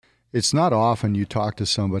It's not often you talk to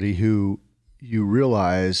somebody who you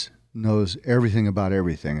realize knows everything about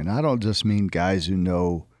everything. And I don't just mean guys who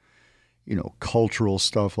know, cultural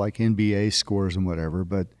stuff like NBA scores and whatever,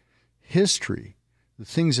 but history, the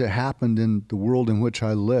things that happened in the world in which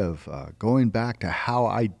I live, going back to how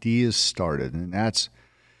ideas started. And that's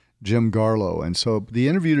Jim Garlow. And so the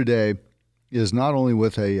interview today is not only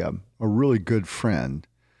with a really good friend,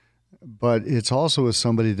 but it's also with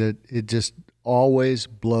somebody that it just always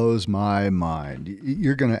blows my mind.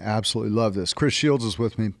 You're going to absolutely love this. Chris Shields is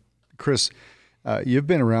with me. Chris, you've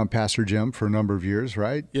been around Pastor Jim for a number of years,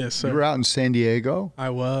 right? Yes, sir. You were out in San Diego. I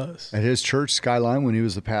was. At his church, Skyline, when he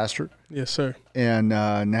was the pastor. Yes, sir. And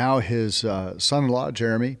now his son-in-law,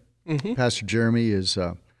 Jeremy, Pastor Jeremy, is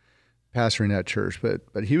pastoring that church.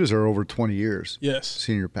 But he was there over 20 years. Yes.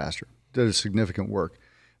 Senior pastor. Did a significant work.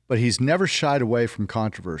 But he's never shied away from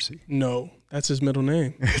controversy. No, that's his middle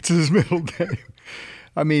name. It's his middle name.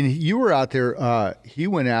 I mean, you were out there. He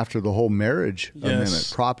went after the whole marriage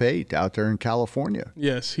amendment, Prop 8, out there in California.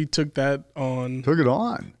 Yes, he took that on. Took it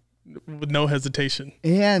on. With no hesitation.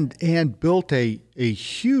 And built a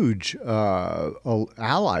huge group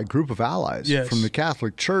of allies from the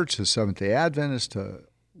Catholic Church to Seventh-day Adventists to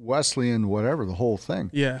Wesleyan, whatever, the whole thing.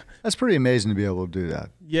 Yeah. That's pretty amazing to be able to do that.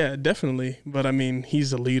 Yeah, definitely. But, I mean,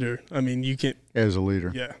 he's a leader. I mean, you can't. As a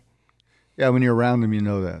leader. Yeah. Yeah, when you're around him, you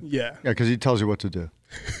know that. Yeah. Yeah, because he tells you what to do.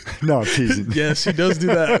 No, I'm teasing. Yes, he does do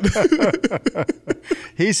that.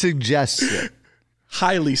 He suggests it.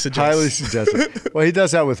 Highly suggested. Highly suggested. Well, he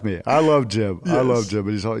does that with me. I love Jim. Yes. I love Jim.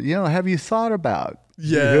 But he's all, have you thought about?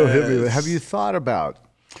 Yes. He'll hit me with, have you thought about?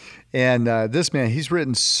 And this man, he's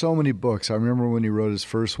written so many books. I remember when he wrote his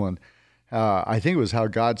first one. I think it was How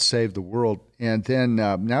God Saved the World. And then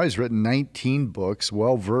now he's written 19 books,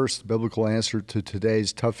 well-versed biblical answer to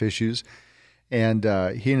today's tough issues. And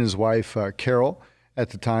he and his wife, Carol,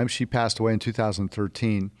 at the time, she passed away in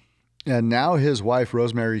 2013. And now his wife,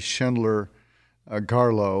 Rosemary Schindler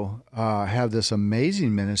Garlow, have this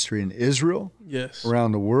amazing ministry in Israel, yes,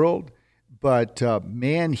 around the world. But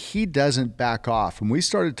man, he doesn't back off. And we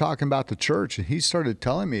started talking about the church, and he started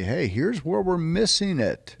telling me, hey, here's where we're missing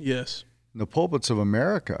it. Yes. In the pulpits of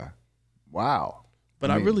America. Wow.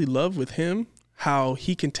 But I really love with him how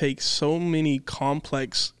he can take so many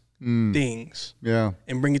complex things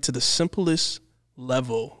and bring it to the simplest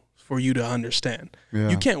level for you to understand. Yeah.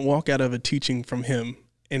 You can't walk out of a teaching from him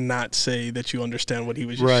and not say that you understand what he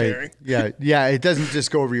was just sharing. Yeah, it doesn't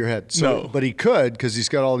just go over your head. So, no. But he could, because he's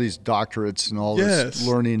got all these doctorates and all this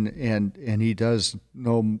learning, and he does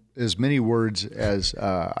know as many words as,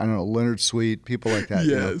 Leonard Sweet, people like that.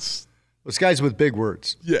 Yes. Those guys with big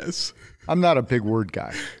words. Yes. I'm not a big word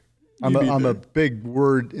guy. I'm a big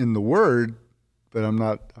word in the word, but I'm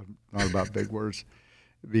not about big words,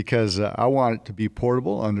 because I want it to be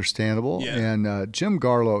portable, understandable. Yeah. And Jim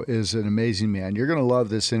Garlow is an amazing man. You're going to love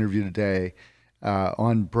this interview today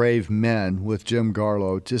on Brave Men with Jim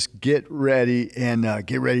Garlow. Just get ready and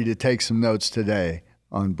get ready to take some notes today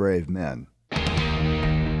on Brave Men.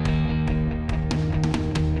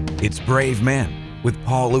 It's Brave Men with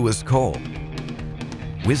Paul Lewis Cole.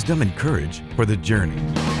 Wisdom and courage for the journey.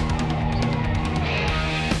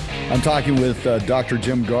 I'm talking with Dr.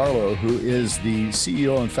 Jim Garlow, who is the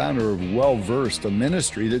CEO and founder of Well-Versed, a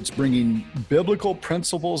ministry that's bringing biblical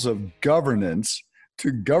principles of governance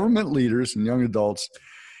to government leaders and young adults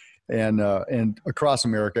and across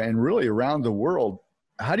America and really around the world.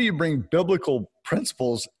 How do you bring biblical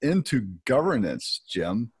principles into governance,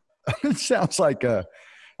 Jim? It sounds like an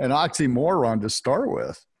oxymoron to start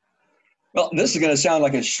with. Well, this is going to sound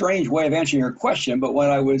like a strange way of answering your question, but when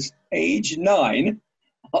I was age 9,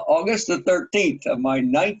 August the 13th of my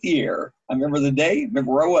 9th year, I remember the day,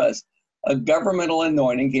 remember where I was, a governmental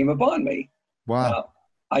anointing came upon me. Wow.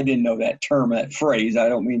 I didn't know that term, that phrase. I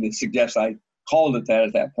don't mean to suggest I called it that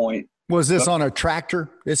at that point. Was this on a tractor?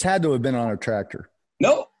 This had to have been on a tractor.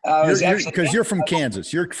 No. Because you're from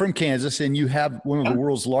Kansas. You're from Kansas, and you have one of the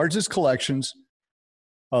world's largest collections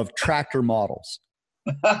of tractor models.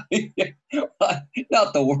 Not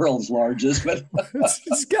the world's largest, but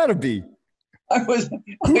it's got to be.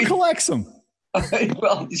 Who collects them?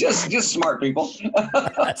 Well, just smart people.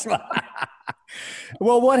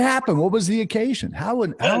 Well, what happened? What was the occasion? How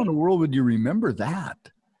in the world would you remember that?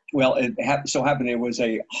 Well, it so happened it was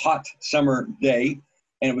a hot summer day,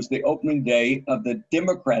 and it was the opening day of the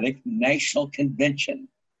Democratic National Convention.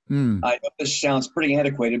 I know this sounds pretty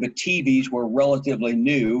antiquated, but TVs were relatively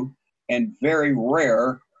new and very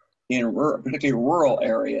rare in particularly rural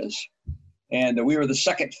areas. And we were the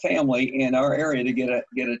second family in our area to get a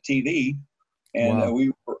TV. And wow.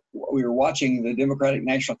 We were watching the Democratic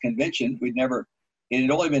National Convention. We'd never It had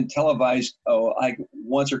only been televised, like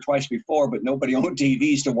once or twice before, but nobody owned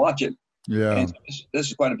TVs to watch it. Yeah. And this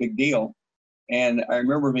is quite a big deal. And I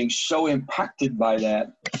remember being so impacted by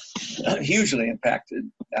that, hugely impacted.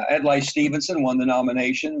 Adlai Stevenson won the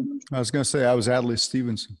nomination. I was going to say, I was Adlai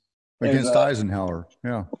Stevenson against Eisenhower.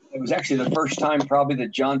 Yeah. It was actually the first time probably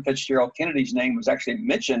that John Fitzgerald Kennedy's name was actually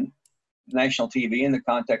mentioned on national TV in the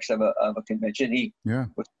context of a convention. He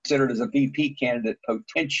was considered as a VP candidate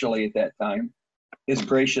potentially at that time. His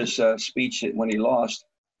gracious speech when he lost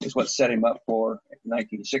is what set him up for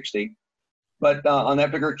 1960. But on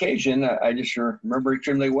that particular occasion, I just remember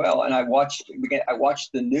extremely well. And I watched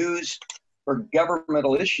the news for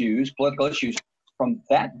governmental issues, political issues, from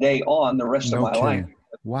that day on the rest of my life.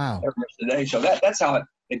 Wow. Every rest of the day. So that's how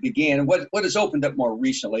it began. And what has opened up more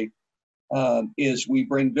recently is we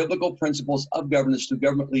bring biblical principles of governance to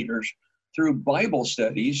government leaders through Bible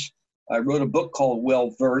studies. I wrote a book called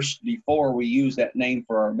Well Versed before we used that name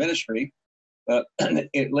for our ministry.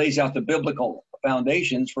 It lays out the biblical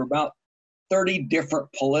foundations for about 30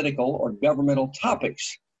 different political or governmental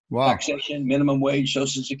topics. Wow. Taxation, minimum wage,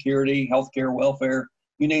 Social Security, healthcare, welfare,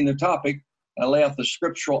 you name the topic. I lay out the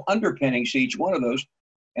scriptural underpinnings to each one of those.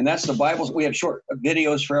 And that's the Bible. We have short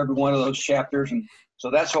videos for every one of those chapters. And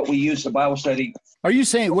so that's what we use the Bible study. Are you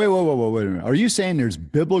saying, wait a minute. Are you saying there's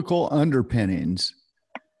biblical underpinnings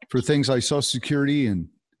for things like Social Security and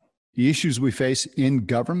the issues we face in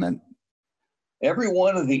government? Every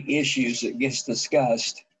one of the issues that gets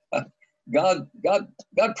discussed, God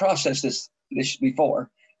processed this before.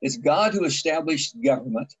 It's God who established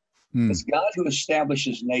government. It's God who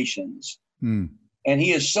establishes nations. And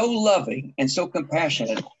he is so loving and so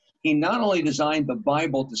compassionate. He not only designed the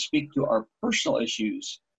Bible to speak to our personal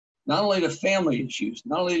issues, not only to family issues,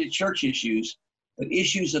 not only to church issues, but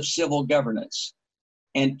issues of civil governance.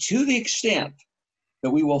 And to the extent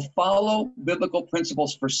that we will follow biblical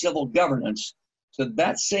principles for civil governance, to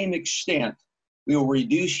that same extent, we will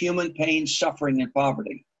reduce human pain, suffering, and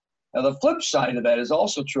poverty. Now, the flip side of that is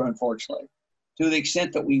also true, unfortunately. To the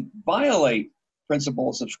extent that we violate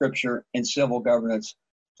principles of Scripture and civil governance,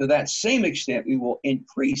 to that same extent, we will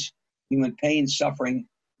increase human pain, suffering,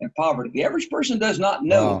 and poverty. The average person does not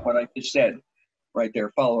know what I just said right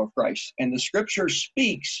there, follower of Christ. And the Scripture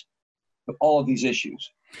speaks to all of these issues.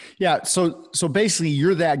 Yeah, so basically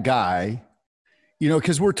you're that guy,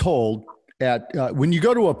 because we're told when you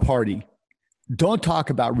go to a party, don't talk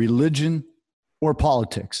about religion or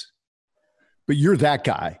politics, but you're that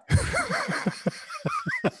guy.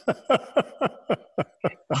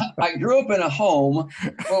 I grew up in a home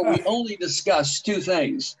where we only discussed two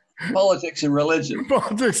things: politics and religion.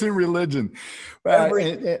 Politics and religion.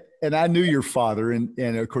 And I knew your father, and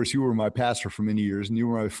of course you were my pastor for many years, and you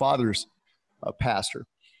were my father's pastor.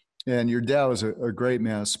 And your dad was a great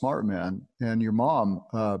man, a smart man, and your mom,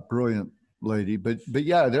 brilliant lady. But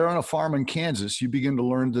yeah, they're on a farm in Kansas. You begin to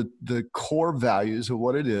learn the core values of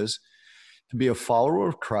what it is to be a follower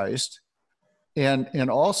of Christ. And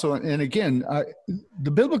also, and again,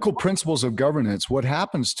 the biblical principles of governance, what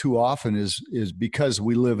happens too often is because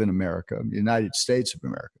we live in America, the United States of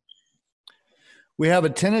America, we have a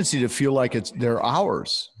tendency to feel like they're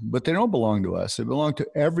ours, but they don't belong to us. They belong to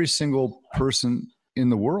every single person in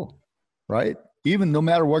the world, right? Even no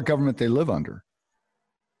matter what government they live under.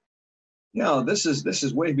 No, this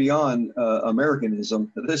is way beyond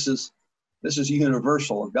Americanism. This is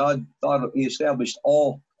universal. God thought he established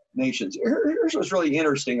all nations. Here's what's really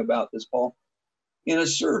interesting about this, Paul. In a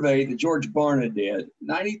survey that George Barna did,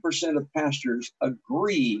 90% of pastors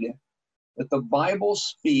agreed that the Bible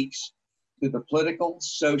speaks to the political,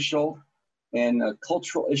 social, and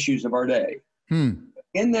cultural issues of our day.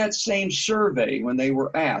 In that same survey, when they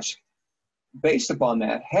were asked, based upon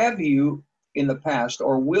that, have you in the past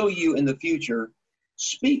or will you in the future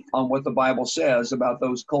speak on what the Bible says about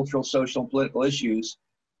those cultural, social, and political issues?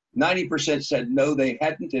 90% said no, they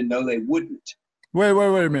hadn't, and no, they wouldn't. Wait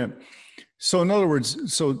a minute. So in other words,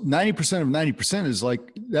 90% of 90% is like,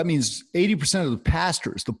 that means 80% of the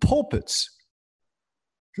pastors, the pulpits,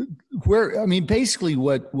 basically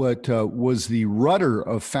what was the rudder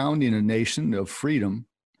of founding a nation of freedom,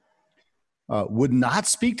 would not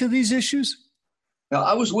speak to these issues? Now,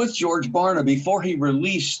 I was with George Barna before he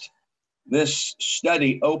released this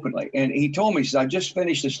study openly. And he told me, he said, I just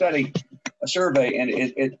finished a survey,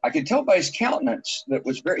 and I could tell by his countenance that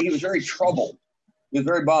he was very troubled. He was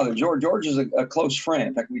very bothered. George is a close friend.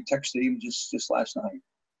 In fact, we texted him just last night.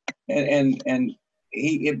 And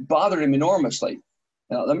it bothered him enormously.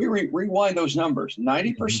 Now, let me rewind those numbers.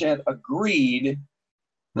 90% agreed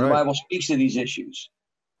the Bible speaks to these issues.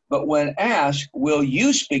 But when asked, will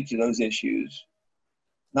you speak to those issues?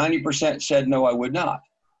 90% said, no, I would not.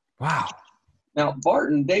 Wow. Now,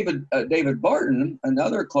 David Barton,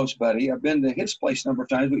 another close buddy, I've been to his place a number of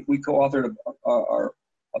times. We co-authored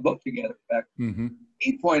a book together. Mm-hmm.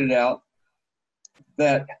 He pointed out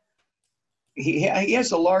that he has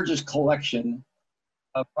the largest collection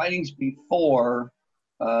of writings before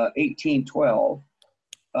 1812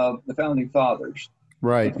 of the Founding Fathers.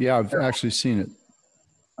 Right. Yeah, I've actually seen it.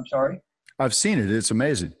 I'm sorry? I've seen it. It's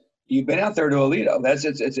amazing. You've been out there to Aledo.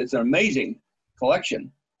 It's an amazing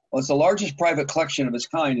collection. Well, it's the largest private collection of its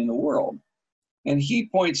kind in the world. And he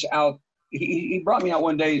points out, he brought me out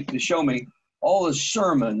one day to show me all the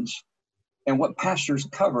sermons and what pastors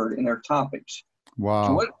covered in their topics. Wow.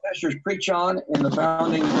 So what did pastors preach on in the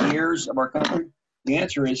founding years of our country? The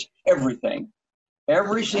answer is everything.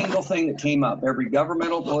 Every single thing that came up, every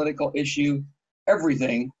governmental, political issue,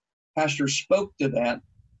 everything, pastors spoke to that.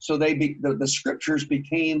 So the scriptures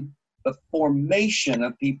became the formation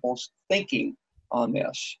of people's thinking on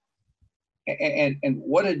this. And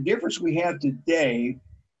what a difference we have today,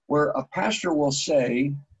 where a pastor will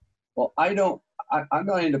say, well, I'm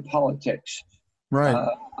not into politics. Right.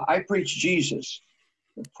 I preach Jesus.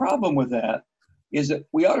 The problem with that is that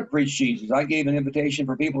we ought to preach Jesus. I gave an invitation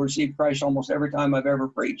for people to receive Christ almost every time I've ever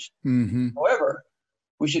preached. Mm-hmm. However,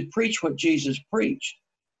 we should preach what Jesus preached.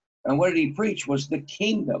 And what did he preach was the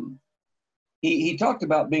kingdom. He talked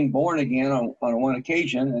about being born again on one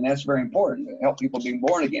occasion, and that's very important to help people being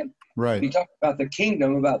born again. Right. He talked about the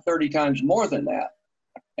kingdom about 30 times more than that.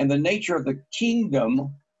 And the nature of the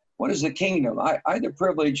kingdom, what is the kingdom? I had the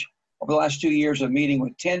privilege over the last 2 years of meeting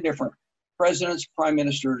with 10 different presidents, prime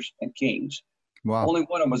ministers, and kings. Wow. Only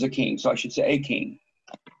one of them was a king, so I should say a king.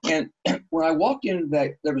 And when I walked into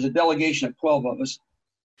that, there was a delegation of 12 of us,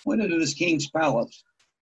 went into this king's palace.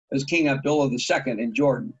 It was King Abdullah II in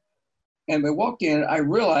Jordan. And we walked in, I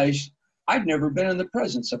realized I'd never been in the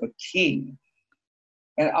presence of a king.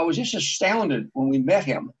 And I was just astounded when we met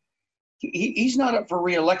him. He's not up for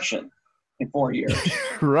re-election in 4 years.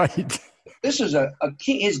 Right. This is a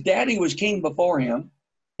king. His daddy was king before him.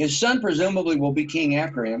 His son presumably will be king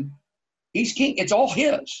after him. He's king. It's all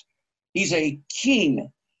his. He's a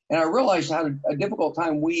king. And I realized how a difficult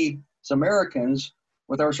time we as Americans,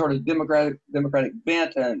 with our sort of democratic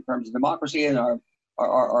bent in terms of democracy and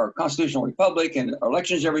our constitutional republic and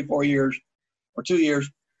elections every 4 years or 2 years,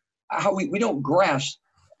 how we don't grasp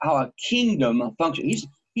how a kingdom functions.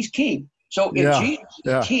 He's king. So if Jesus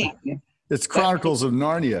is king, it's Chronicles of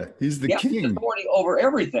Narnia. He's the king. He's authority over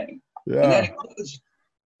everything. Yeah. And that includes,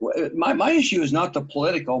 my issue is not the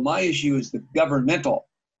political. My issue is the governmental.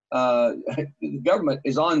 The government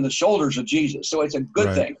is on the shoulders of Jesus, so it's a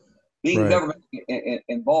good thing. Being government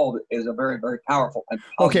involved is a very, very powerful. And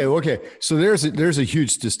okay. So there's a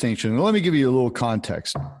huge distinction. And let me give you a little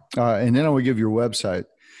context, and then I will give your website.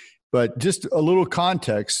 But just a little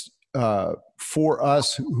context for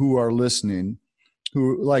us who are listening,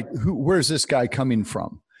 where's this guy coming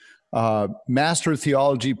from? Master of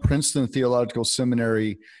Theology, Princeton Theological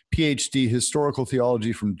Seminary, PhD, Historical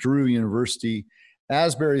Theology from Drew University,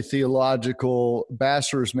 Asbury Theological,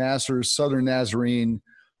 Bachelor's, Master's, Southern Nazarene,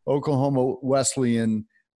 Oklahoma Wesleyan.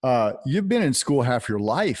 You've been in school half your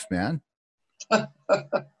life, man.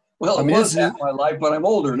 Well, I was half my life, but I'm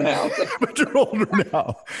older now. But you're older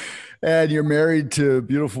now. And you're married to a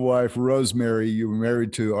beautiful wife, Rosemary. You were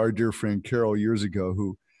married to our dear friend Carol years ago,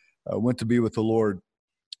 who went to be with the Lord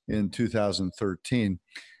in 2013.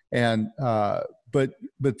 And but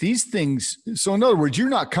these things, so in other words, you're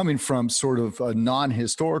not coming from sort of a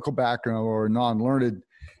non-historical background or a non-learned,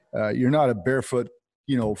 you're not a barefoot,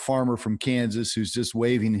 farmer from Kansas who's just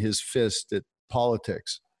waving his fist at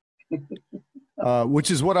politics,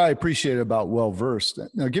 which is what I appreciate about Well Versed.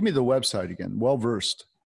 Now, give me the website again. Well Versed.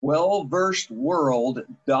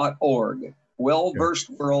 Wellversedworld.org.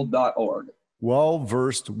 Wellversedworld.org.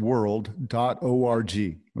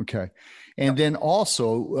 Wellversedworld.org. Okay. And then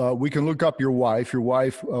also, we can look up your wife. Your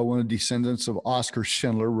wife, one of the descendants of Oscar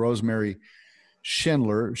Schindler, Rosemary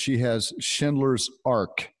Schindler. She has Schindler's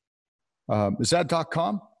Ark. Is that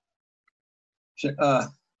 .com?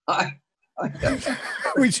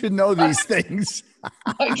 We should know these things.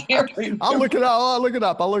 I can't remember. I'll look it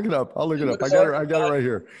up. I got it right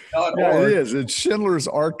here. Yeah, it is. It's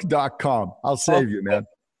schindlersark.com. I'll save you, man.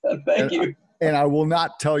 Thank you. And I will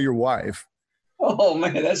not tell your wife. Oh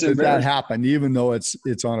man, that's embarrassing. That happened, even though it's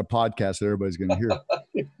on a podcast that everybody's going to hear.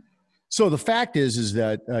 So the fact is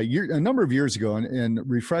that a number of years ago, and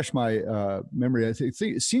refresh my memory, I think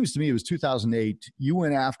it seems to me it was 2008, you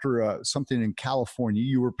went after something in California.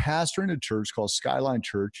 You were pastoring a church called Skyline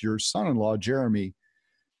Church. Your son-in-law, Jeremy,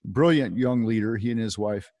 brilliant young leader, he and his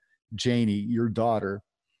wife, Janie, your daughter,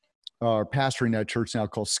 are pastoring that church now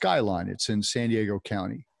called Skyline. It's in San Diego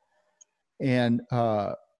County. And,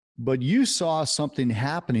 but you saw something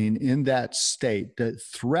happening in that state that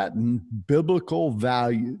threatened biblical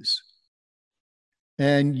values.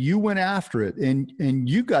 And you went after it, and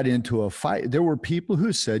you got into a fight. There were people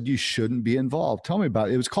who said you shouldn't be involved. Tell me about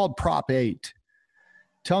it. It was called Prop 8.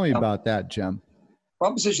 Tell me about that, Jim.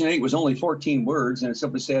 Proposition 8 was only 14 words, and it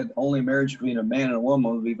simply said only marriage between a man and a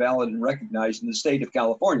woman would be valid and recognized in the state of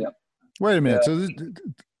California. Wait a minute.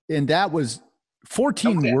 And that was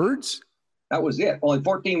 14 words? That was it. Only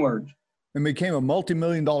 14 words. It became a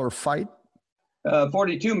multi-million-dollar fight?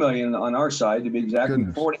 42 million on our side, to be exact, Goodness.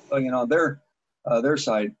 and 40 million on their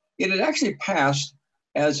side. It had actually passed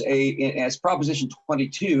as Proposition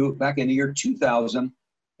 22 back in the year 2000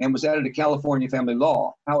 and was added to California family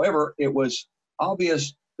law. However, it was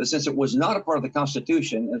obvious that since it was not a part of the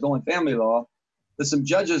Constitution, it was only family law, that some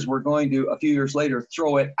judges were going to, a few years later,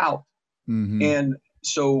 throw it out. Mm-hmm. And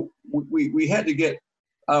so we had to get,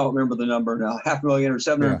 I don't remember the number now, 500,000 or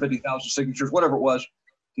 750,000 signatures, whatever it was,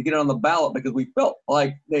 to get it on the ballot because we felt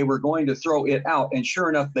like they were going to throw it out. And sure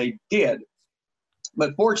enough, they did.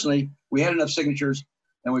 But fortunately, we had enough signatures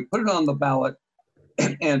and we put it on the ballot.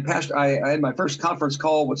 And I had my first conference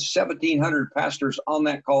call with 1,700 pastors on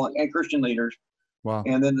that call and Christian leaders. Wow.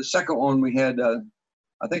 And then the second one we had, I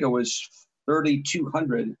think it was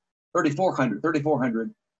 3,400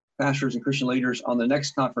 pastors and Christian leaders on the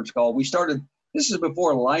next conference call. We started, this is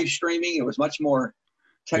before live streaming. It was much more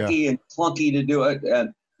techy and clunky to do it.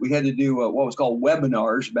 And we had to do what was called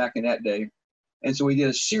webinars back in that day. And so we did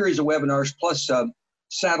a series of webinars plus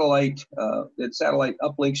satellite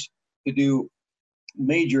uplinks to do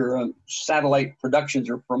major satellite productions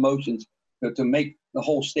or promotions to make the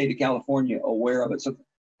whole state of California aware of it. So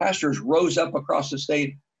pastors rose up across the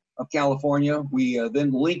state of California. We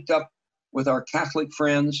then linked up with our Catholic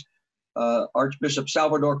friends, Archbishop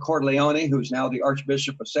Salvador Corleone, who's now the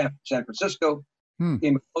Archbishop of San Francisco,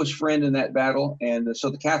 became a close friend in that battle. And so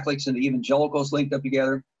the Catholics and the evangelicals linked up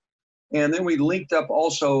together. And then we linked up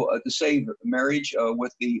also to save marriage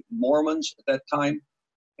with the Mormons at that time,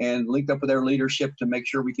 and linked up with their leadership to make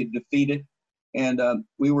sure we could defeat it. And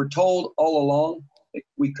we were told all along that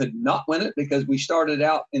we could not win it because we started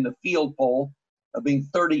out in the field poll of being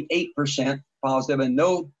 38% positive, and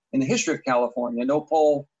in the history of California, no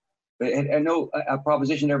poll, and no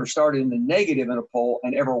proposition ever started in the negative in a poll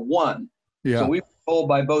and ever won. Yeah. So we were told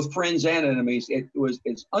by both friends and enemies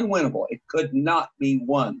it's unwinnable. It could not be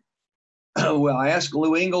won. Well, I asked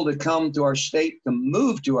Lou Engle to come to our state, to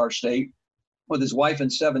move to our state with his wife and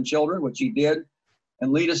 7 children, which he did,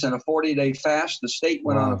 and lead us in a 40-day fast. The state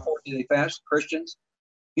went on a 40-day fast, Christians.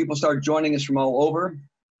 People started joining us from all over.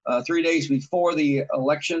 3 days before the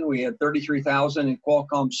election, we had 33,000 in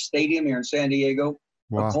Qualcomm Stadium here in San Diego,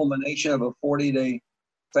 a culmination of a 40-day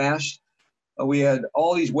fast. We had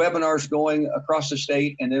all these webinars going across the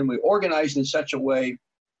state, and then we organized in such a way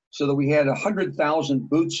so that we had 100,000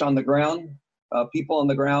 boots on the ground, people on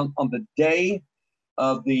the ground on the day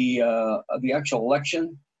of the actual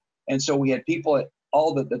election. And so we had people at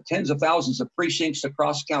all the tens of thousands of precincts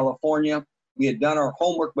across California. We had done our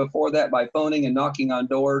homework before that by phoning and knocking on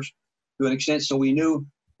doors to an extent, so we knew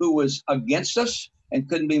who was against us and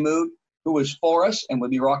couldn't be moved, who was for us and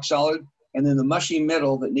would be rock solid, and then the mushy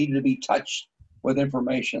middle that needed to be touched with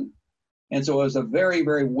information. And so it was a very,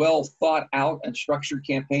 very well thought out and structured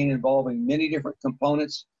campaign involving many different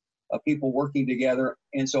components of people working together.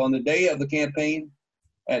 And so on the day of the campaign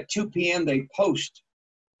at 2 p.m., they post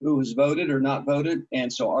who has voted or not voted. And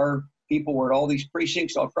so our people were at all these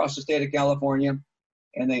precincts all across the state of California,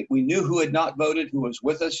 and we knew who had not voted, who was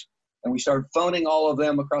with us. And we started phoning all of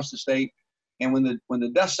them across the state. And when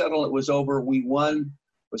the dust settled, it was over. We won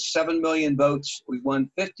with 7 million votes. We won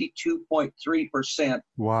 52.3%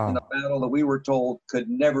 in a battle that we were told could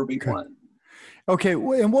never be won. Okay,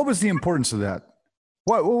 and what was the importance of that?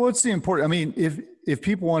 What's the importance? I mean, if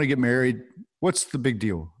people want to get married, what's the big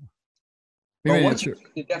deal? Well, once you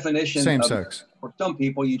change the definition same sex. For some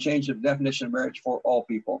people, you change the definition of marriage for all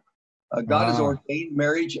people. God has ordained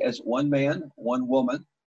marriage as one man, one woman.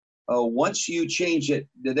 Once you change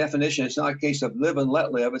the definition, it's not a case of live and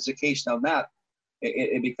let live. It's a case of that.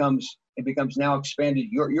 It becomes now expanded.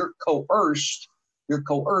 You're coerced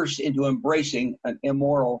into embracing an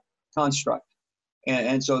immoral construct,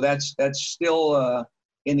 and so that's still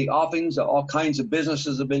in the offings. All kinds of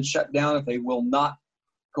businesses have been shut down if they will not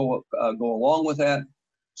go along with that.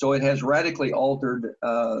 So it has radically altered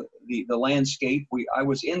the landscape. I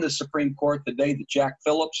was in the Supreme Court the day that Jack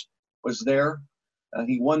Phillips was there.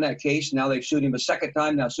 He won that case. Now they've sued him a second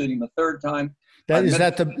time. Now sued him a third time. Is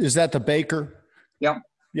that the Baker? Yeah.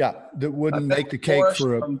 Yeah, that wouldn't make the cake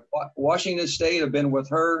for a. From Washington State, I've been with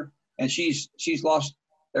her, and she's lost.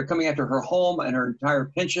 They're coming after her home and her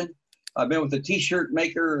entire pension. I've been with a T-shirt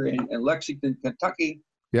maker in Lexington, Kentucky.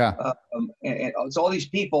 Yeah, and it's all these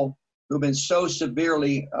people who've been so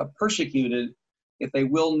severely persecuted if they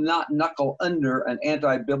will not knuckle under an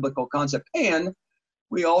anti-biblical concept. And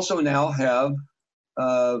we also now have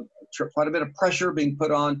quite a bit of pressure being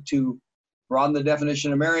put on to broaden the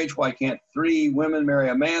definition of marriage. Why can't 3 women marry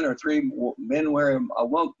a man or 3 men marry a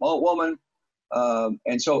woman?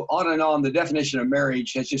 And so on and on. The definition of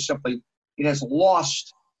marriage has just simply, the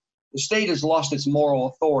state has lost its moral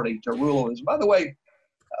authority to rule over this. By the way,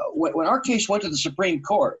 when our case went to the Supreme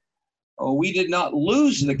Court, we did not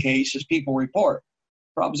lose the case as people report.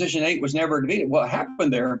 Proposition 8 was never defeated. What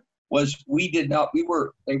happened there was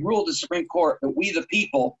they ruled the Supreme Court that we, the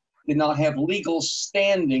people, did not have legal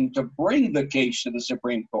standing to bring the case to the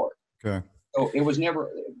Supreme Court. Okay. So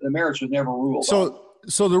the marriage was never ruled on.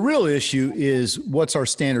 So the real issue is, what's our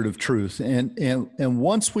standard of truth? And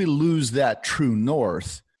once we lose that true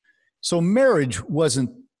north, so marriage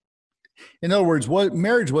wasn't, in other words,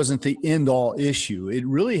 marriage wasn't the end all issue. It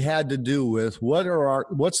really had to do with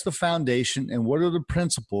what's the foundation and what are the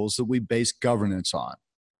principles that we base governance on.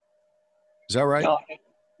 Is that right?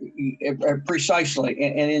 Precisely.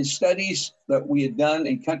 And in studies that we had done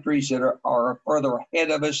in countries that are further ahead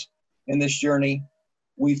of us in this journey,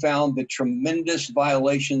 we found the tremendous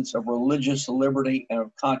violations of religious liberty and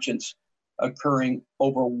of conscience occurring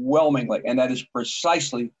overwhelmingly. And that is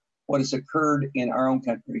precisely what has occurred in our own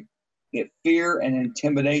country. Fear and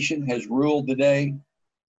intimidation has ruled the day,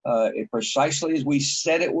 precisely as we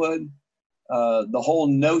said it would. The whole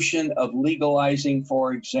notion of legalizing,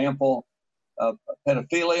 for example,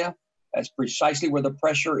 pedophilia, that's precisely where the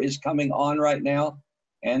pressure is coming on right now,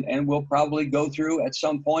 and will probably go through at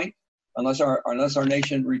some point, unless our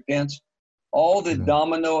nation repents. All the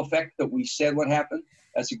domino effect that we said would happen,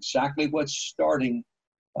 that's exactly what's starting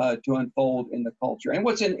to unfold in the culture. And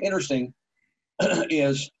what's interesting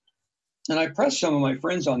is, and I pressed some of my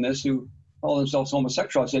friends on this who call themselves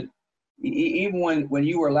homosexual. I said, even when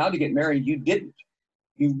you were allowed to get married,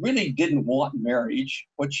 you really didn't want marriage.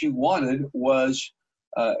 What you wanted was,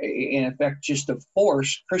 in effect, just to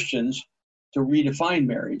force Christians to redefine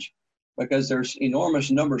marriage, because there's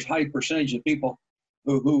enormous numbers, high percentage of people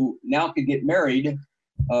who now could get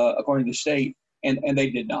according to the state, and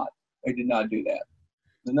they did not. They did not do that.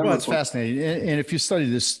 Well, it's fascinating. And if you study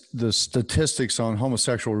the statistics on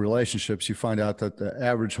homosexual relationships, you find out that the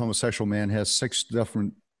average homosexual man has 6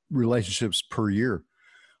 different relationships per year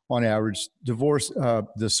on average. Divorce,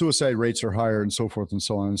 the suicide rates are higher, and so forth and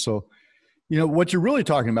so on. And so, what you're really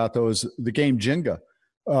talking about, though, is the game Jenga,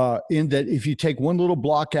 in that if you take one little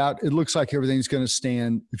block out, it looks like everything's going to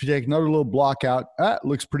stand. If you take another little block out, it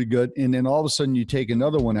looks pretty good. And then all of a sudden you take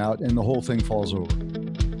another one out and the whole thing falls over.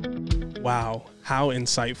 Wow, how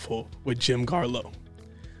insightful with Jim Garlow.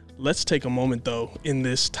 Let's take a moment, though, in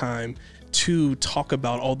this time to talk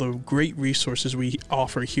about all the great resources we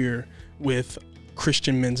offer here with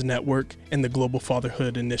Christian Men's Network and the Global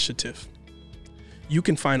Fatherhood Initiative. You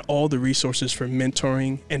can find all the resources for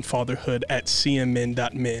mentoring and fatherhood at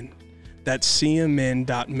cmn.men. That's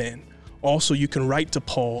cmn.men. Also, you can write to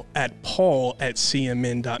Paul at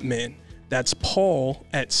cmn.men. That's Paul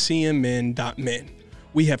at cmn.men.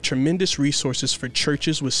 We have tremendous resources for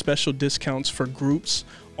churches with special discounts for groups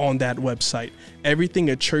on that website. Everything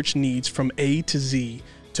a church needs from A to Z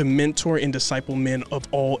to mentor and disciple men of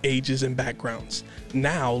all ages and backgrounds.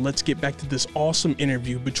 Now, let's get back to this awesome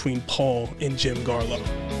interview between Paul and Jim Garlow.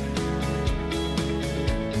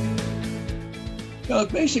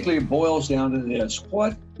 It basically boils down to this.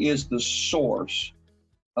 What is the source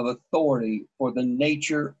of authority for the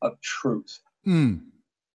nature of truth?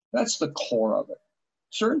 That's the core of it.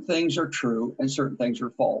 Certain things are true and certain things are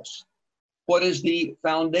false. What is the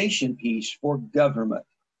foundation piece for government?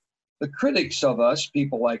 The critics of us,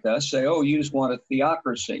 people like us, say, oh, you just want a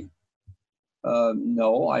theocracy.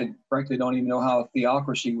 No, I frankly don't even know how a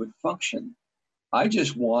theocracy would function. I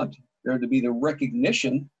just want there to be the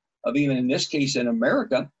recognition of, even in this case in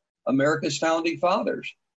America, America's founding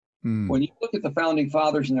fathers. When you look at the founding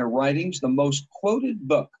fathers and their writings, the most quoted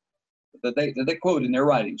book that they quote in their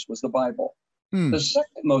writings was the Bible. The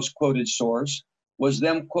second most quoted source was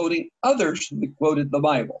them quoting others that quoted the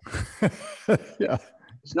Bible. Yeah.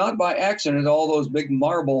 It's not by accident all those big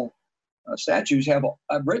marble statues I've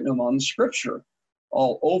written them on scripture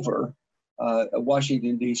all over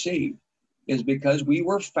Washington, D.C., is because we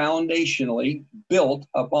were foundationally built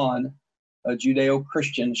upon a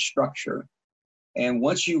Judeo-Christian structure. And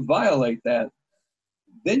once you violate that,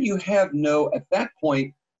 then you have at that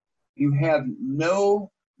point, you have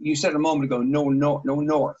no, you said a moment ago, no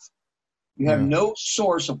north. You have no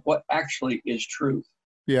source of what actually is truth.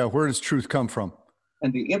 Yeah, where does truth come from?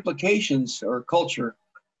 And the implications are culture.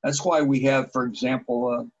 That's why we have, for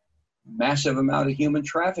example, a massive amount of human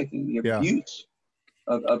trafficking, the abuse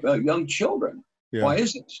of young children. Yeah. Why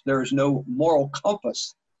is it? There is no moral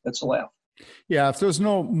compass that's left. Yeah, if there's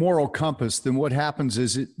no moral compass, then what happens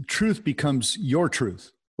is truth becomes your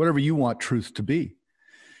truth, whatever you want truth to be.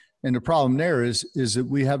 And the problem there is that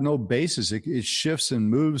we have no basis. It shifts and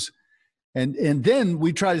moves. And then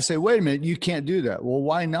we try to say, wait a minute, you can't do that. Well,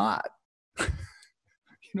 why not?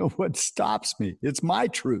 What stops me? It's my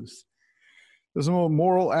truth. There's no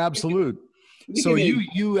moral absolute. So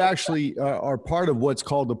you actually are part of what's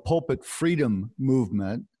called the pulpit freedom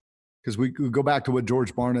movement, because we go back to what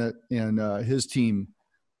George Barna and his team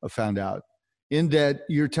found out, in that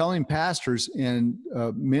you're telling pastors and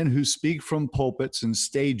men who speak from pulpits and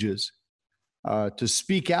stages to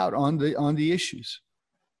speak out on the issues.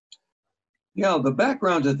 Yeah, the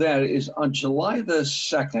background to that is on July the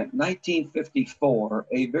 2nd, 1954,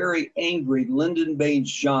 a very angry Lyndon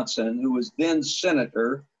Baines Johnson, who was then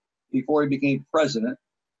senator before he became president,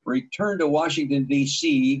 returned to Washington,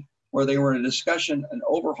 D.C., where they were in a discussion and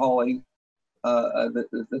overhauling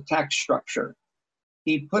the tax structure.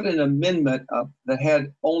 He put an amendment up that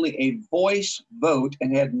had only a voice vote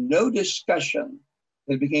and had no discussion.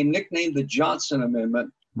 It became nicknamed the Johnson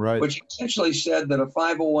Amendment, right, which essentially said that a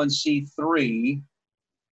 501c3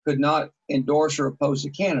 could not endorse or oppose a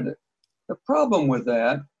candidate. The problem with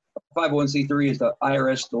that, 501c3 is the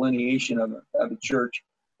IRS delineation of a church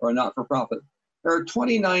or a not-for-profit. There are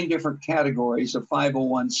 29 different categories of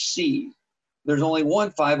 501c. There's only one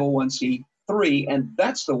 501c3, and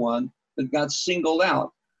that's the one that got singled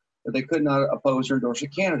out, that they could not oppose or endorse a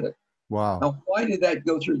candidate. Wow. Now, why did that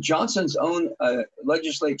go through? Johnson's own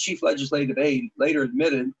chief legislative aide later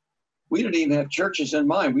admitted, we didn't even have churches in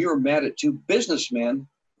mind. We were mad at two businessmen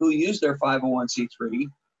who used their 501c3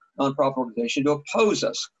 nonprofit organization to oppose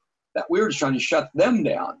us. That we were just trying to shut them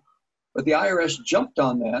down. But the IRS jumped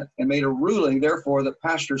on that and made a ruling, therefore, that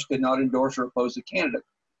pastors could not endorse or oppose the candidate.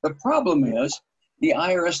 The problem is the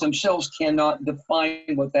IRS themselves cannot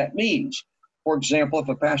define what that means. For example, if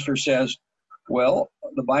a pastor says, well,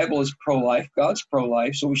 the Bible is pro-life, God's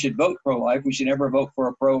pro-life, so we should vote pro-life, we should never vote for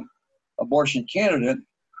a pro-abortion candidate.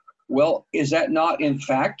 Well, is that not, in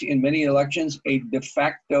fact, in many elections, a de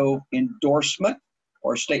facto endorsement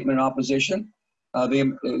or statement in opposition?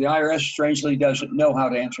 The IRS strangely doesn't know how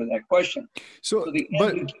to answer that question. So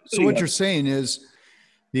what you're saying is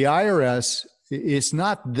the IRS, it's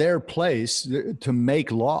not their place to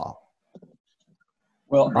make law.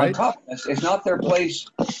 Well, right? On top of this, it's not their place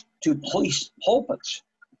to police pulpits.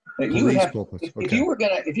 If you were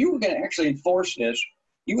gonna actually enforce this,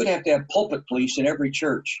 you would have to have pulpit police in every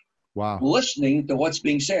church. Wow. Listening to what's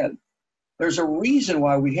being said. There's a reason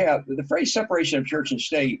why we have the phrase separation of church and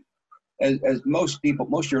state. As most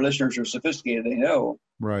of your listeners are sophisticated, they know,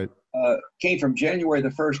 right? Came from January the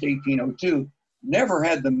 1st, 1802, never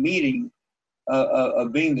had the meaning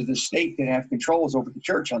of being that the state could have controls over the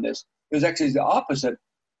church on this. It was actually the opposite,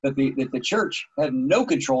 that the church had no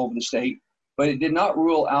control over the state, but it did not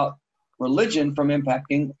rule out religion from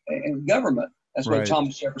impacting government. That's what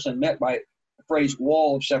Thomas Jefferson meant by the phrase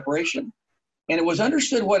wall of separation. And it was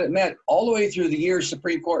understood what it meant all the way through the years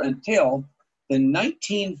Supreme Court until the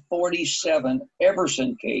 1947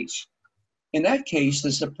 Everson case. In that case,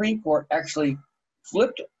 the Supreme Court actually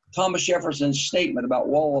flipped Thomas Jefferson's statement about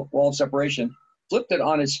wall of separation, flipped it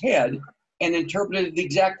on its head, and interpreted the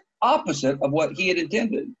exact opposite of what he had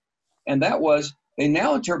intended. And that was, they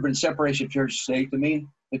now interpreted separation of church and state to mean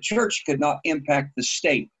the church could not impact the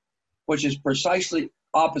state, which is precisely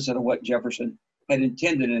opposite of what Jefferson had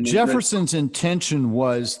intended. Jefferson's intention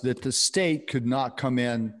was that the state could not come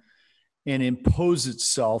in and impose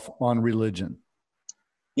itself on religion.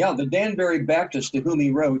 Yeah, the Danbury Baptist to whom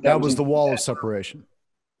he wrote. That was the wall of separation.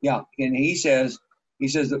 Yeah, and he says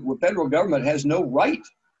that the federal government has no right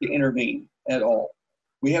to intervene at all.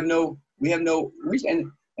 We have no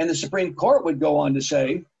reason. And the Supreme Court would go on to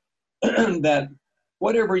say that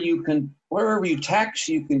whatever you tax,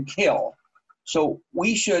 you can kill. So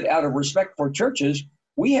we should, out of respect for churches,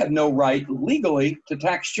 we have no right legally to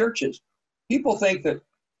tax churches. People think that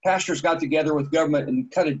pastors got together with government and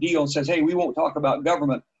cut a deal and says, hey, we won't talk about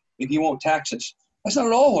government if you won't tax us. That's not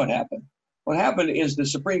at all what happened. What happened is the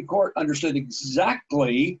Supreme Court understood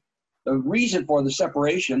exactly the reason for the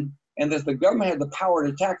separation, and that the government had the power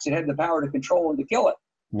to tax, it had the power to control and to kill it.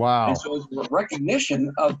 Wow. And so it was a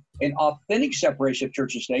recognition of an authentic separation of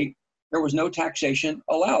church and state. There was no taxation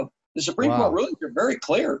allowed. The Supreme Court rulings are very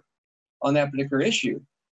clear. on that particular issue.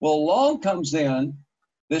 Well, along comes then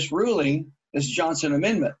this ruling, this Johnson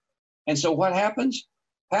Amendment. And so what happens?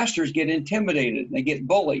 Pastors get intimidated. They get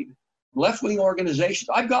bullied. Left-wing organizations,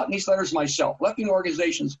 I've gotten these letters myself. Left-wing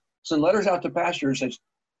organizations send letters out to pastors and say,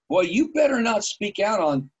 boy, you better not speak out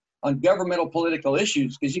on governmental political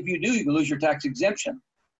issues, because if you do, you can lose your tax exemption.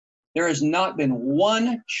 There has not been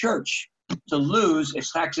one church to lose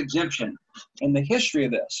its tax exemption in the history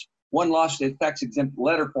of this. One lost its tax exempt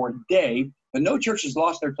letter for a day, but no church has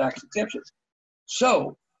lost their tax exemptions.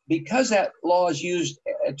 So because that law is used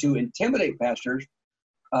to intimidate pastors,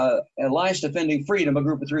 Alliance Defending Freedom, a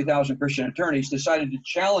group of 3,000 Christian attorneys, decided to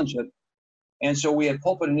challenge it. And so we had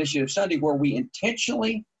Pulpit Initiative Sunday, where we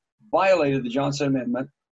intentionally violated the Johnson Amendment.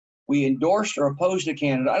 We endorsed or opposed a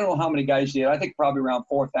candidate. I don't know how many guys did. I think probably around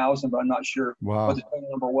 4,000, but I'm not sure what the total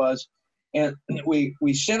number was. And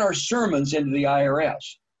we sent our sermons into the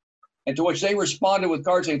IRS, and to which they responded with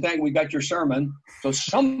cards saying, "Thank you, we got your sermon." So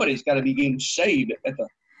somebody's got to be getting saved at the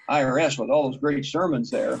IRS with all those great sermons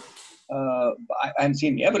there. I haven't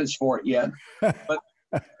seen the evidence for it yet. But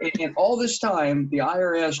in all this time, the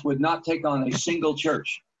IRS would not take on a single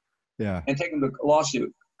church and take them to a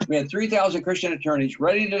lawsuit. We had 3,000 Christian attorneys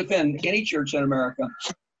ready to defend any church in America,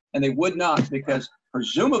 and they would not, because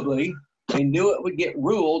presumably they knew it would get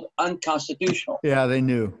ruled unconstitutional. Yeah, they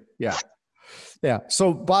knew. Yeah.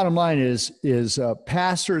 So bottom line is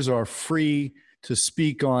pastors are free to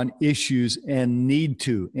speak on issues and need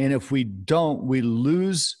to. And if we don't, we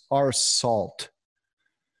lose our salt.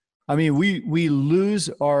 I mean, we lose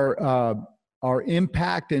our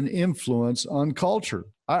impact and influence on culture.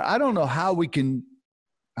 I don't know how we can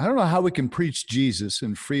preach Jesus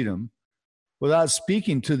and freedom without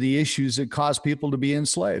speaking to the issues that cause people to be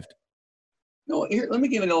enslaved. No, here, let me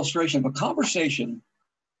give an illustration of a conversation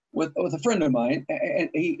with a friend of mine, and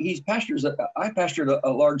he's pastors. I pastored a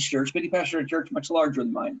large church, but he pastored a church much larger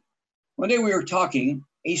than mine. One day we were talking.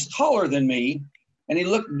 He's taller than me, and he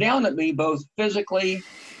looked down at me both physically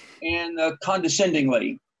and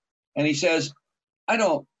condescendingly, and he says, "I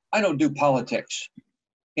don't do politics,"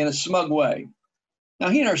 in a smug way. Now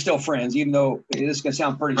he and I are still friends, even though this is going to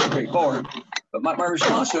sound pretty straightforward. But my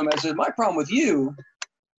response to him, I said, "My problem with you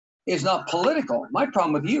is not political. My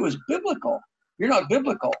problem with you is biblical. You're not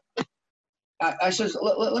biblical." I says,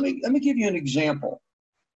 let me give you an example.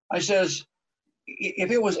 I says,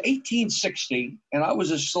 if it was 1860 and I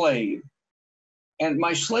was a slave, and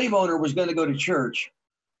my slave owner was going to go to church,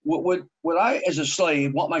 would I, as a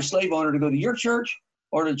slave, want my slave owner to go to your church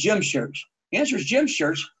or to Jim's church? The answer is Jim's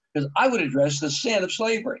church, because I would address the sin of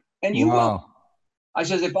slavery, and you will. I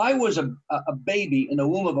says, if I was a baby in the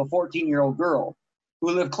womb of a 14-year-old girl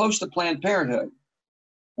who lived close to Planned Parenthood,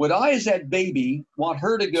 would I, as that baby, want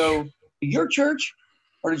her to go to your church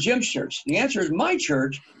or to Jim's church? The answer is my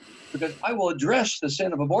church, because I will address the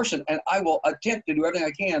sin of abortion, and I will attempt to do everything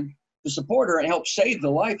I can to support her and help save the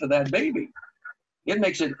life of that baby. It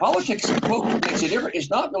makes it politics, quote, makes it different. It's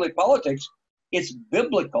not really politics. It's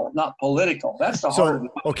biblical, not political. That's the heart of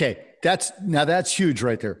it. Okay, that's huge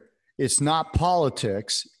right there. It's not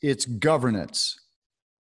politics, it's governance.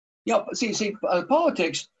 Yeah, see,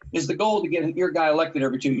 politics is the goal to get your guy elected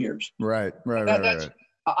every 2 years. Right.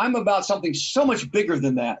 I'm about something so much bigger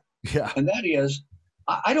than that. Yeah. And that is,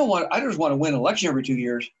 I just want to win an election every 2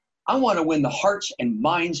 years. I want to win the hearts and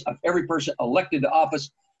minds of every person elected to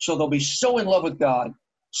office, so they'll be so in love with God,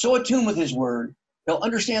 so attuned with his word. They'll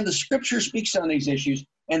understand the scripture speaks on these issues,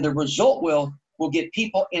 and the result will get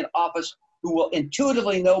people in office who will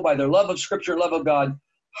intuitively know by their love of scripture, love of God,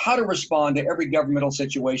 how to respond to every governmental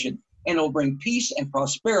situation, and it'll bring peace and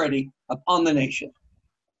prosperity upon the nation.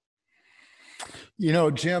 You know,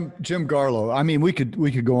 Jim Garlow, I mean, we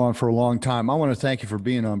could go on for a long time. I want to thank you for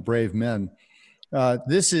being on Brave Men.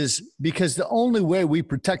 This is because the only way we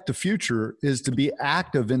protect the future is to be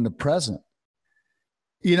active in the present.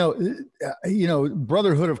 You know,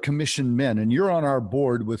 Brotherhood of Commissioned Men, and you're on our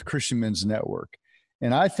board with Christian Men's Network.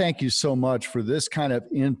 And I thank you so much for this kind of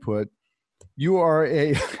input. You are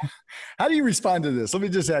how do you respond to this? Let me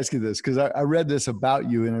just ask you this, because I read this about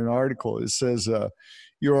you in an article. It says,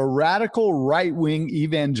 you're a radical right-wing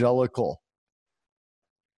evangelical.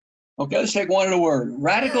 Okay, let's take one at a word.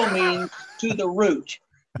 Radical means to the root.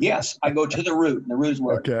 Yes, I go to the root, the root's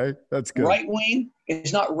word. Okay, that's good. Right wing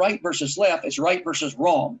is not right versus left, it's right versus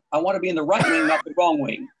wrong. I want to be in the right wing, not the wrong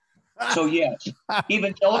wing. So yes,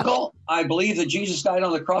 evangelical, I believe that Jesus died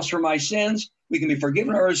on the cross for my sins. We can be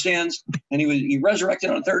forgiven our sins, and he resurrected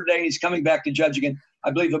on the third day, and he's coming back to judge again.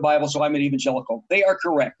 I believe the Bible, so I'm an evangelical. They are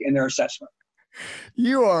correct in their assessment.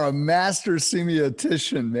 You are a master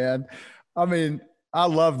semiotician, man. I mean, I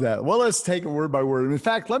love that. Well, let's take it word by word. In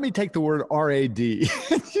fact, let me take the word RAD.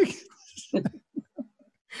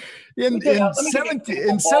 In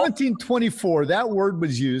 1724, that word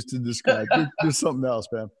was used to describe. There's something else,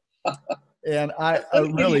 man. And I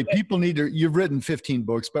really, people need to, you've written 15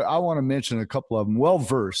 books, but I want to mention a couple of them. Well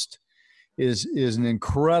Versed is an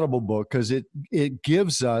incredible book because it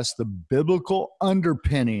gives us the biblical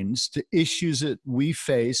underpinnings to issues that we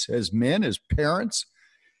face as men, as parents,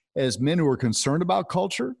 as men who are concerned about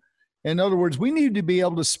culture. In other words, we need to be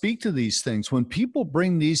able to speak to these things. When people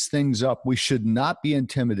bring these things up, we should not be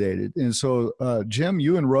intimidated. And so, Jim,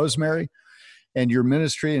 you and Rosemary and your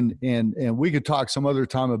ministry, and we could talk some other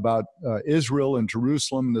time about Israel and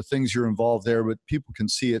Jerusalem and the things you're involved there, but people can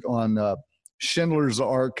see it on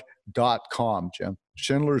schindlersark.com, Jim.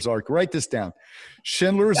 Schindler's Ark. Write this down.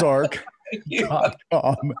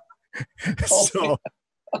 schindlersark.com. So,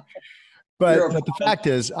 but the fact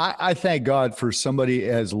is, I thank God for somebody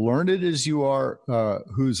as learned as you are,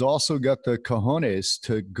 who's also got the cojones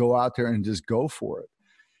to go out there and just go for it.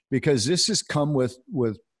 Because this has come with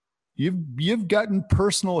you've gotten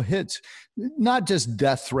personal hits, not just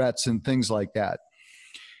death threats and things like that,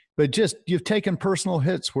 but just you've taken personal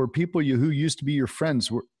hits where people who used to be your friends,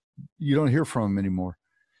 you don't hear from them anymore.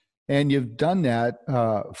 And you've done that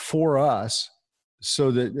for us.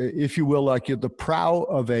 So that, if you will, like you're the prow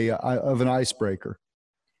of an icebreaker.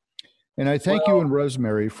 And I thank you and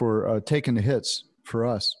Rosemary for taking the hits for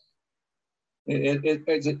us.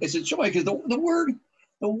 It's a joy because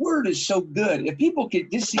the word is so good. If people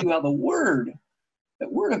could just see how the word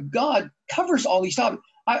of God covers all these topics.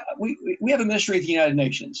 We have a ministry at the United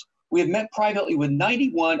Nations. We have met privately with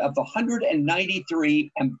 91 of the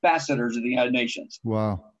 193 ambassadors of the United Nations.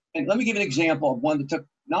 Wow. And let me give an example of one that took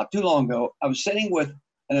not too long ago. I was sitting with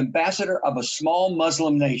an ambassador of a small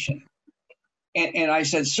Muslim nation. And I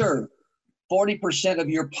said, sir, 40% of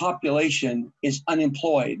your population is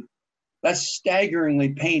unemployed. That's staggeringly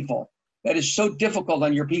painful. That is so difficult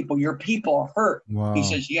on your people. Your people are hurt. Wow. He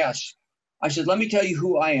says, yes. I said, let me tell you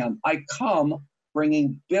who I am. I come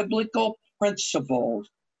bringing biblical principles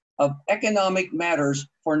of economic matters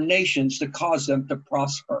for nations to cause them to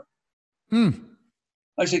prosper.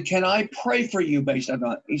 I said, can I pray for you based on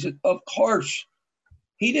that? He said, of course.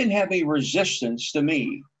 He didn't have any resistance to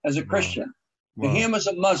me as a Christian, to him as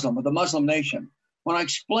a Muslim of the Muslim nation. When I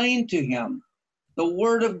explained to him, the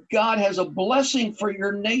word of God has a blessing for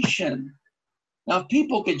your nation. Now, if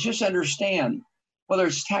people could just understand, whether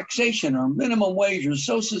it's taxation or minimum wage or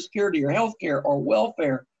Social Security or healthcare or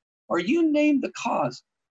welfare, or you name the cause,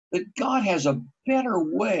 that God has a better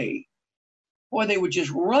way, boy, they would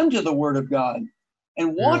just run to the word of God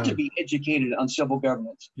and want to be educated on civil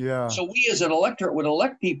governance. Yeah. So we as an electorate would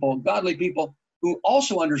elect people, godly people, who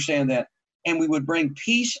also understand that, and we would bring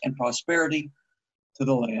peace and prosperity to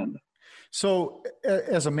the land. So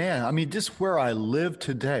as a man, I mean, just where I live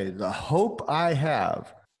today, the hope I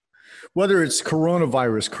have, whether it's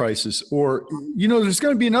coronavirus crisis or, there's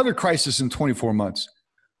going to be another crisis in 24 months,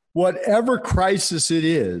 whatever crisis it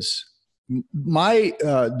is,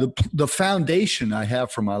 the foundation I have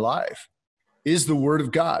for my life is the word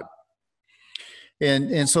of God.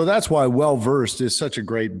 And so that's why Well Versed is such a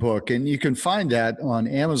great book. And you can find that on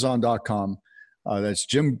Amazon.com. That's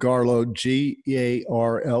Jim Garlow,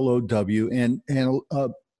 Garlow. And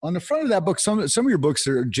on the front of that book, some of your books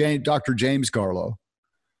are Dr. James Garlow.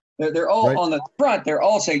 They're all right? On the front. They're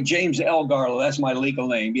all saying James L. Garlow. That's my legal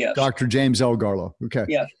name. Yes. Dr. James L. Garlow. Okay.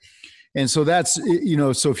 Yes. And so that's,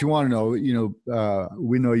 so if you want to know,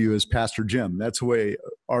 we know you as Pastor Jim. That's the way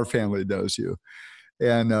our family knows you.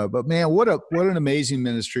 And, but man, what an amazing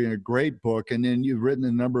ministry and a great book. And then you've written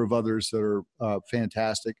a number of others that are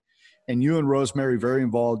fantastic. And you and Rosemary, very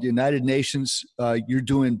involved. United Nations, you're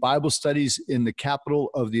doing Bible studies in the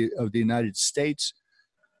capital of the United States.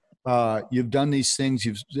 You've done these things.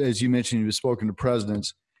 As you mentioned, you've spoken to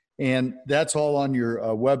presidents. And that's all on your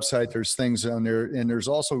website. There's things on there. And there's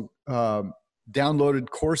also downloaded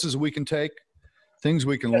courses we can take, things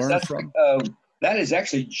we can learn from. That is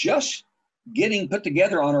actually just getting put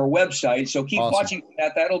together on our website. So keep watching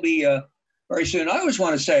that. That'll be very soon. I always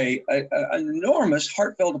want to say an enormous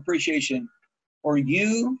heartfelt appreciation for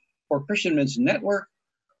you, for Christian Men's Network.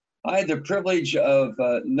 I had the privilege of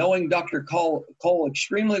knowing Dr. Cole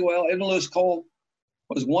extremely well. Edwin Lewis Cole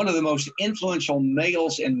was one of the most influential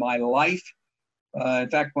males in my life. In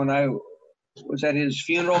fact, when I was at his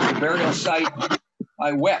funeral, the burial site,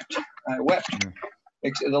 I wept.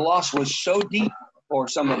 The loss was so deep for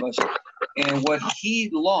some of us. And what he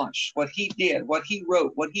launched, what he did, what he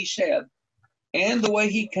wrote, what he said, and the way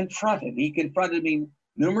he confronted me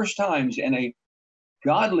numerous times in a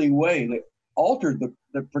godly way that altered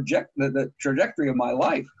the trajectory of my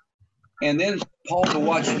life. And then, Paul, to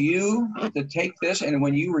watch you to take this, and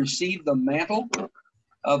when you received the mantle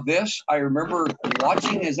of this, I remember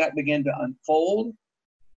watching as that began to unfold.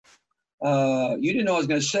 You didn't know I was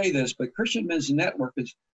going to say this, but Christian Men's Network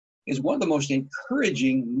is one of the most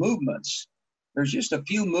encouraging movements. There's just a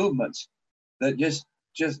few movements that just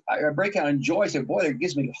I break out in joy. I say, boy, that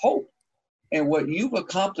gives me hope. And what you've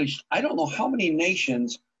accomplished, I don't know how many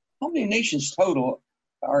nations total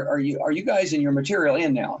are you guys in your material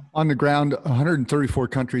in now? On the ground, 134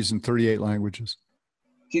 countries and 38 languages.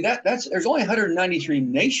 See, there's only 193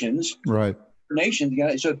 nations. Right.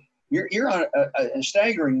 Nations, so you're on a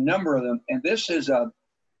staggering number of them, and this is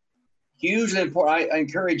hugely important. I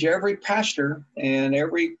encourage every pastor and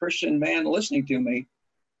every Christian man listening to me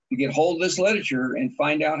to get hold of this literature and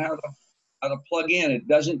find out how to plug in. It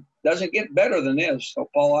doesn't get better than this. So,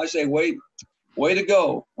 Paul, I say, way to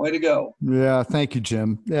go. Yeah, thank you,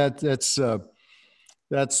 Jim. That's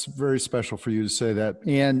very special for you to say that.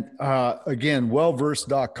 And again,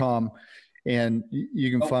 wellversed.com, and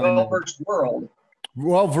you can find Wellversed World.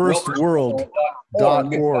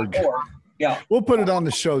 Wellversedworld.org. Yeah. We'll put it on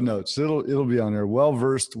the show notes. It'll be on there.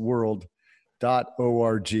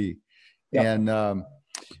 Wellversedworld.org. Yep. And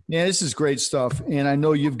yeah, this is great stuff. And I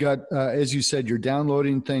know you've got, as you said, you're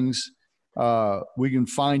downloading things. We can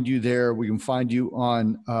find you there. We can find you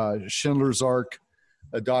on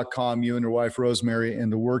schindlersark.com, you and your wife Rosemary, and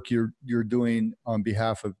the work you're doing on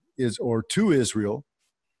behalf of to Israel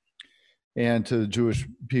and to the Jewish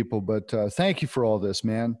people. But thank you for all this,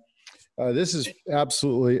 man. This is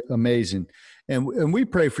absolutely amazing. And we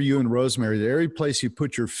pray for you and Rosemary that every place you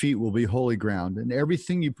put your feet will be holy ground, and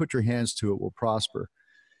everything you put your hands to, it will prosper.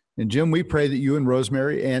 And Jim, we pray that you and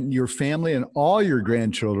Rosemary and your family and all your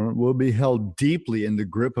grandchildren will be held deeply in the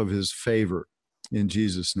grip of his favor, in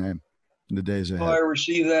Jesus' name, in the days ahead. I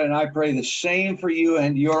receive that, and I pray the same for you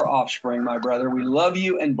and your offspring, my brother. We love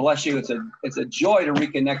you and bless you. It's a joy to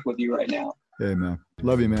reconnect with you right now. Amen.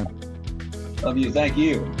 Love you, man. Love you. Thank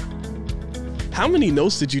you. How many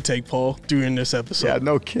notes did you take, Paul, during this episode? Yeah,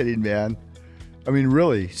 no kidding, man. I mean,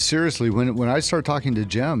 really, seriously, when I start talking to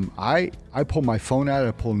Jim, I pull my phone out,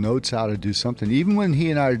 I pull notes out, I do something. Even when he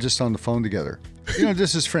and I are just on the phone together,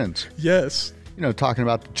 just as friends. Yes. Talking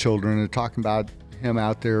about the children and talking about him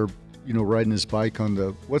out there, riding his bike on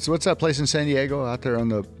the what's that place in San Diego out there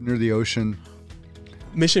near the ocean?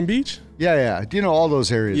 Mission Beach? Yeah. All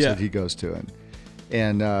those areas that he goes to,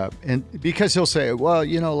 and because he'll say, well,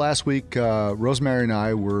 last week Rosemary and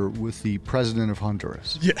I were with the president of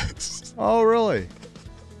Honduras. Yes. Oh, really?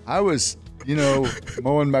 I was,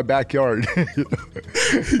 mowing my backyard.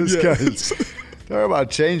 This guy's talking about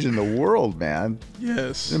changing the world, man.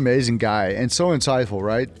 Yes. An amazing guy and so insightful,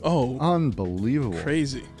 right? Oh, unbelievable.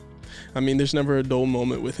 Crazy. I mean, there's never a dull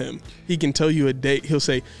moment with him. He can tell you a date. He'll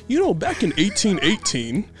say, back in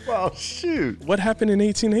 1818. Well, shoot. What happened in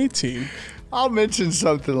 1818? I'll mention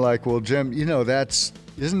something like, well, Jim,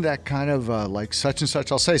 isn't that kind of like such and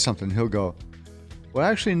such? I'll say something. He'll go, well,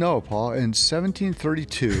 actually, no, Paul. In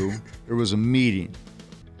 1732, there was a meeting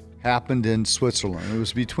happened in Switzerland. It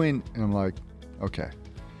was between, and I'm like, okay.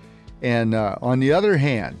 And on the other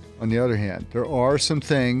hand, there are some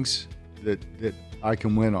things that I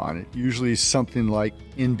can win on. It usually something like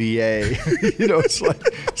NBA. It's like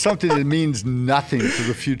something that means nothing to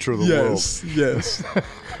the future of the world. Yes.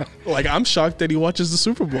 Like, I'm shocked that he watches the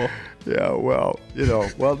Super Bowl. Yeah, well,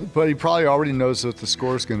 but he probably already knows what the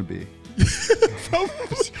score is going to be.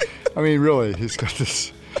 I mean, really, he's got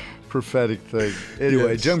this prophetic thing.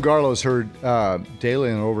 Anyway, yes. Jim Garlow's heard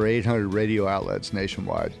daily on over 800 radio outlets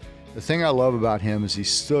nationwide. The thing I love about him is he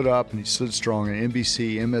stood up and he stood strong on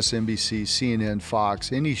NBC, MSNBC, CNN,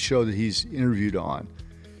 Fox, any show that he's interviewed on.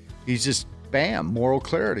 He's just, bam, moral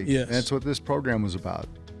clarity. Yes. And that's what this program was about.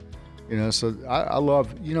 So I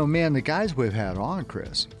love, man, the guys we've had on,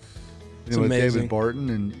 Chris. It's with amazing. David Barton,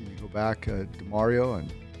 and you go back to DeMario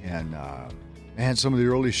and some of the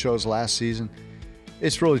early shows last season.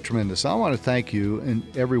 It's really tremendous. I want to thank you and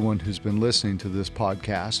everyone who's been listening to this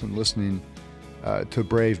podcast and listening to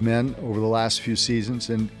Brave Men over the last few seasons.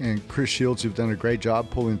 And Chris Shields, you've done a great job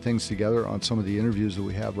pulling things together on some of the interviews that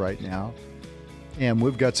we have right now. And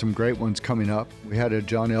we've got some great ones coming up. We had a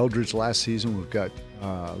John Eldridge last season. We've got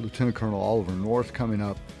Lieutenant Colonel Oliver North coming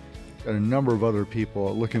up. Got a number of other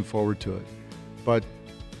people. Looking forward to it. But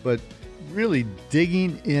really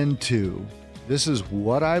digging into, this is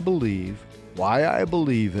what I believe, why I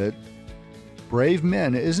believe it. Brave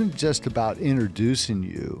Men isn't just about introducing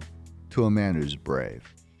you to a man who's brave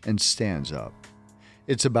and stands up.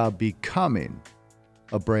 It's about becoming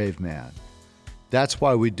a brave man That's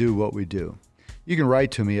why we do what we do. You can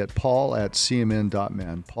write to me at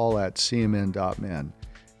paul@cmn.men, paul@cmn.men.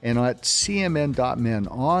 And at cmn.men,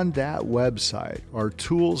 on that website are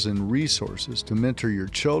tools and resources to mentor your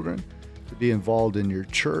children, to be involved in your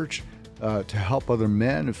church, to help other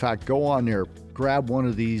men. In fact, go on there, grab one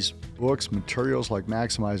of these books, materials like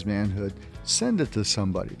Maximize Manhood, send it to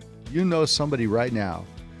somebody. You know somebody right now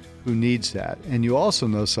who needs that. And you also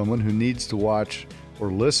know someone who needs to watch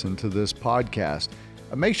or listen to this podcast.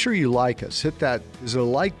 Make sure you like us. Hit that, is it a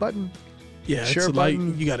like button? Yeah, share it's button,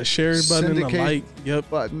 like, you got a share button, a like,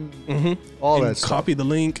 button, mm-hmm. all and that stuff. Copy the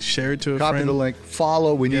link, share it to a friend. Copy the link,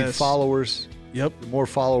 follow. We need followers. Yep. The more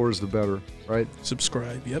followers, the better, right?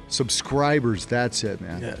 Subscribe, yep. Subscribers, that's it,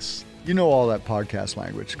 man. Yes. You know all that podcast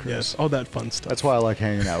language, Chris. Yes, all that fun stuff. That's why I like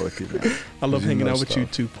hanging out with you, man. I love hanging out with you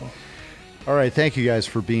too, Paul. All right, thank you guys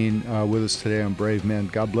for being with us today on Brave Men.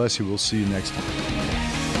 God bless you. We'll see you next time.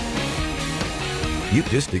 You've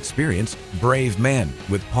just experienced Brave Men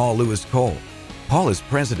with Paul Lewis Cole. Paul is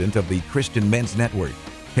president of the Christian Men's Network.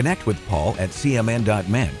 Connect with Paul at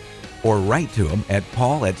cmn.men or write to him at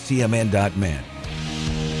paul@cmn.men.